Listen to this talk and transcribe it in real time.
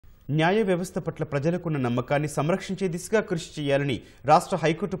న్యాయ వ్యవస్థ పట్ల ప్రజలకున్న నమ్మకాన్ని సంరక్షించే దిశగా కృషి చేయాలని రాష్ట్ర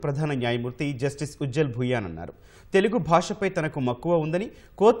హైకోర్టు ప్రధాన న్యాయమూర్తి జస్టిస్ ఉజ్జల్ భూయాన్ అన్నారు. తెలుగు భాషపై తనకు మక్కువ ఉందని,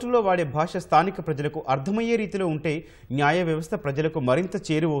 కోర్టులో వాడే భాష స్థానిక ప్రజలకు అర్థమయ్యే రీతిలో ఉంటే న్యాయ వ్యవస్థ ప్రజలకు మరింత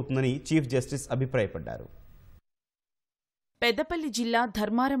చేరువవుతుందని చీఫ్ జస్టిస్ అభిప్రాయపడ్డారు. పెద్దపల్లి జిల్లా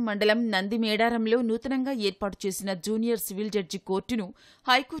ధర్మారం మండలం నందిమేడారంలో నూతనంగా ఏర్పాటు చేసిన జూనియర్ సివిల్ జడ్జి కోర్టును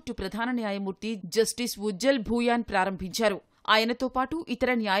హైకోర్టు ప్రధాన న్యాయమూర్తి జస్టిస్ ఉజ్జల్ భూయాన్ ప్రారంభించారు. ఆయనతో పాటు ఇతర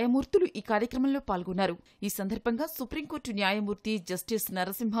న్యాయమూర్తులు ఈ కార్యక్రమంలో పాల్గొన్నారు. ఈ సందర్భంగా సుప్రీంకోర్టు న్యాయమూర్తి జస్టిస్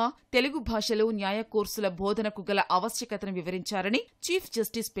నరసింహ తెలుగు భాషలో న్యాయ కోర్సుల బోధనకు గల ఆవశ్యకతను వివరించారని చీఫ్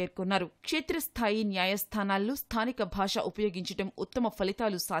జస్టిస్ పేర్కొన్నారు. క్షేత్రస్థాయి న్యాయస్థానాల్లో స్థానిక భాష ఉపయోగించడం ఉత్తమ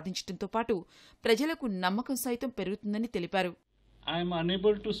ఫలితాలు సాధించడంతో పాటు ప్రజలకు నమ్మకం సైతం పెరుగుతుందని తెలిపారు. I am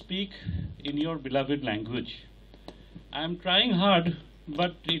unable to speak in your beloved language. I am trying hard,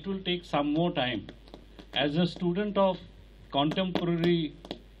 but it will take some more time. As a student of contemporary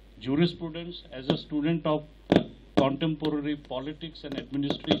jurisprudence, as a student of contemporary politics and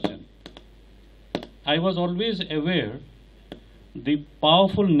administration, I was always aware the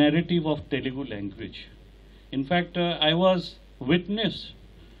powerful narrative of Telugu language. In fact, I was witness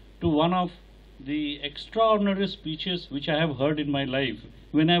to one of the extraordinary speeches which I have heard in my life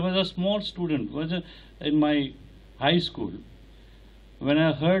when I was a small student, in my high school, when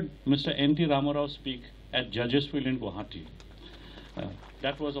I heard Mr. N.T. Ramarao speak at Judgesville in Guwahati.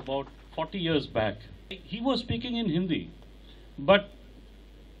 That was about 40 years back. He was speaking in Hindi, but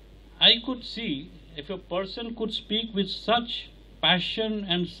I could see if a person could speak with such passion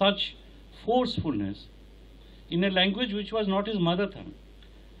and such forcefulness in a language which was not his mother tongue,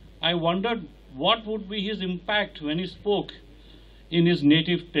 I wondered what would be his impact when he spoke in his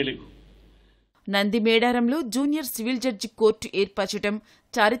native Telugu. నందిమేడారంలో junior civil judge court ఏర్పరచడం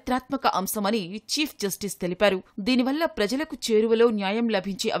చారిత్రాత్మక అంశమని chief justice తెలిపారు. దీనివల్ల ప్రజలకు చేరువలో న్యాయం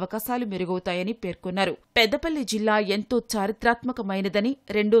లభించే అవకాశాలు మెరుగవుతాయని పేర్కొన్నారు. పెద్దపల్లి జిల్లా ఎంతో చారిత్రాత్మకమైనదని,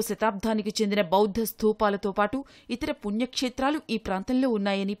 2వ శతాబ్దానికి చెందిన బౌద్ధ స్తూపాలతో పాటు ఇతర పుణ్యక్షేత్రాలు ఈ ప్రాంతంలో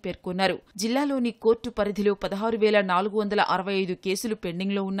ఉన్నాయని పేర్కొన్నారు. జిల్లాలోని కోర్టు పరిధిలో 16,465 కేసులు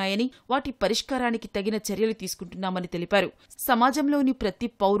పెండింగ్లో ఉన్నాయని, వాటి పరిష్కారానికి తగిన చర్యలు తీసుకుంటున్నామని తెలిపారు. సమాజంలోని ప్రతి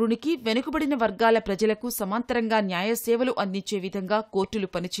పౌరునికి, వెనుకబడిన వర్గాల ప్రజలకు సమాంతరంగా న్యాయ సేవలు అందించే విధంగా కోర్టులు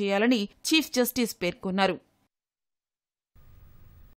పనిచేయాలని చీఫ్ జస్టిస్ పేర్కొన్నారు.